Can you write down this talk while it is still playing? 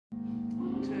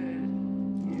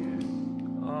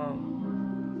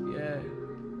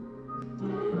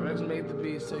hate the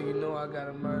beat, so you know I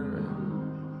gotta murder it.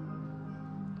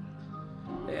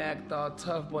 They act all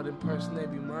tough, but in person they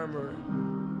be murmuring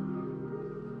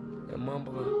and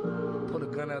mumbling. Put a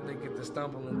gun out, they get the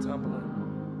stumbling, tumbling.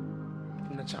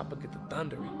 From the chopper get the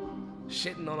thundering.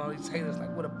 Shitting on all these haters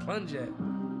like what a plunge at.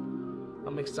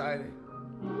 I'm excited,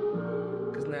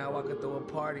 cause now I can throw a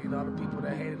party and all the people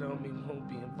that hated on me won't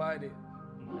be invited.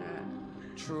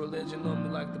 True religion on me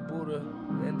like the Buddha,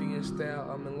 Indian style,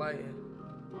 I'm enlightened.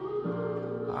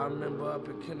 I remember up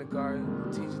in kindergarten,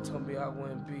 the teacher told me I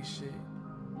wouldn't be shit.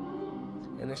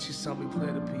 And then she saw me play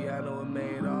the piano and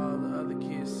made all the other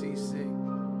kids seasick.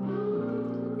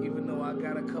 Even though I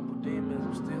got a couple demons,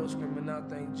 I'm still screaming out,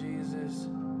 thank Jesus.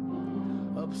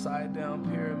 Upside down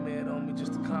pyramid on me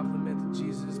just to compliment the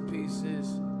Jesus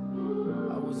pieces.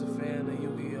 I was a fan of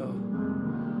Yu-Gi-Oh!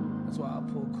 That's why I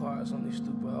pull cards on these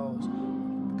stupid hoes.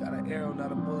 Got an arrow,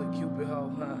 not a bullet, Cupid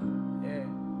hoe, huh? Yeah.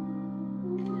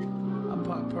 I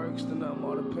pop perks to numb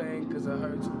all the pain cause it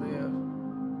hurts to live.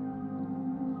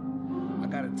 I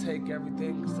gotta take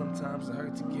everything cause sometimes it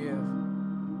hurts to give.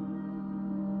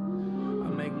 I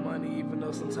make money even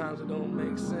though sometimes it don't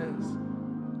make sense.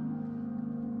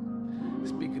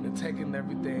 Speaking of taking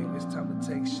everything, it's time to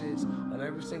take shits on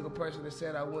every single person that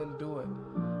said I wouldn't do it.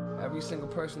 Every single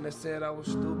person that said I was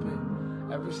stupid.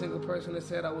 Every single person that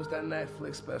said I was that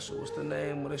Netflix special. What's the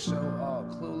name of the show? Oh,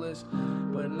 Clueless.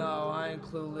 But no, I ain't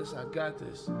clueless. I got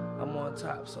this. I'm on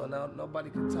top, so now nobody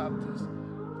can top this.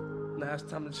 Now it's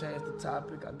time to change the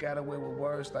topic. I got away with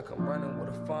words like I'm running with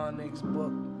a phonics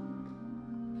book.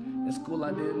 In school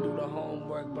I didn't do the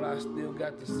homework, but I still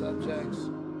got the subjects.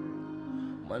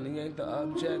 Money ain't the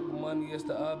object, money is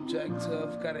the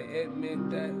objective. Gotta admit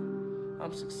that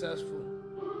I'm successful,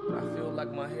 but I feel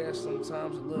like my hair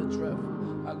sometimes a little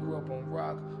dreadful. I grew up on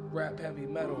rock, rap, heavy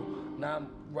metal. Now I'm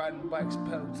riding bikes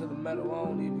pedal to the metal. I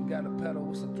don't even got a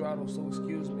pedal, it's a throttle, so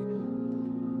excuse me.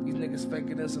 These niggas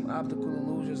faking in some optical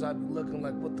illusions. I be looking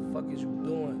like, what the fuck is you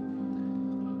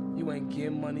doing? You ain't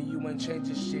getting money, you ain't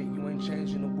changing shit. You ain't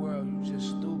changing the world, you just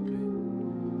stupid.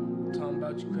 Talking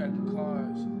about you cracking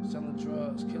cars, selling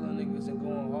drugs, killing niggas and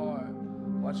going hard.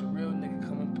 Watch a real nigga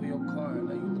come and pull your car.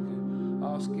 Now you looking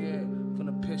all scared,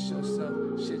 finna piss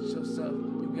yourself, shit yourself.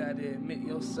 You gotta admit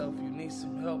yourself, you need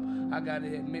some help. I gotta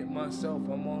admit myself,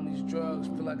 I'm on these drugs,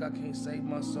 feel like I can't save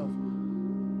myself.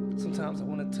 Sometimes I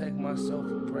wanna take myself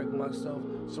and break myself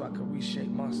so I can reshape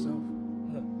myself.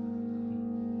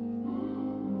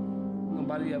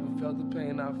 Nobody ever felt the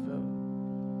pain I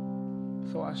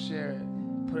felt, so I share it.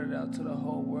 Put it out to the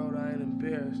whole world, I ain't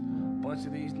embarrassed. Bunch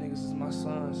of these niggas is my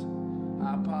sons.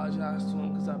 I apologize to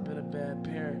them cause I've been a bad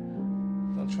parent.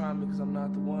 Don't try me cause I'm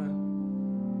not the one.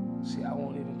 See, I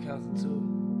won't even count to 2.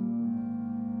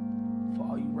 For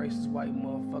all you racist white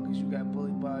motherfuckers, you got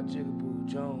bullied by a Jigaboo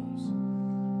Jones.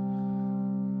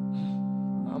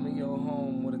 I'm in your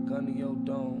home with a gun in your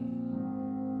dome.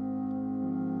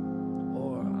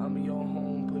 Or I'm in your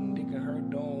home putting dick in her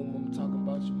dome. I'm talking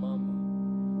about your mama.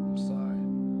 I'm sorry.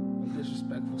 I'm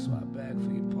disrespectful, so I beg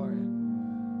for your pardon.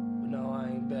 But no, I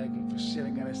ain't begging for shit. I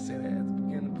gotta say that at the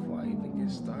beginning before I even get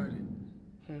started.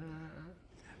 That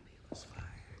beat was fire.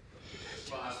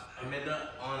 I made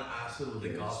that on acid with the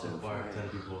gospel bar, 10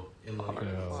 people in London.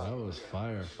 Yo, that was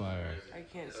fire. I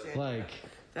can't stand Like,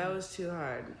 that was too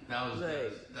hard. That was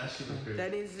like, that shit was crazy.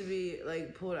 that needs to be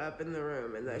like pulled up in the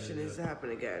room, and that shit needs to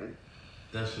happen again.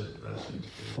 That shit was crazy.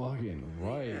 fucking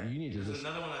right. Yeah. You need to There's just,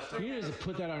 another one I you started. need to just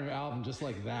put that on your album just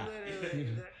like that. Literally,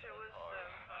 that shit was so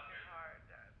fucking hard.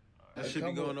 That should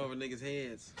be going over niggas'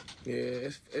 heads. Yeah,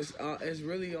 it's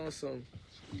really on some.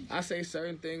 I say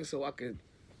certain things so I could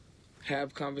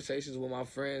have conversations with my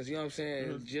friends. You know what I'm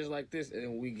saying? Just like this,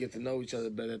 and we get to know each other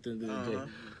better at the end of the day.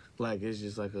 Like it's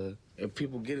just like if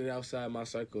people get it outside my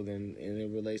circle, then and it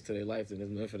relates to their life, then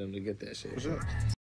it's meant for them to get that shit.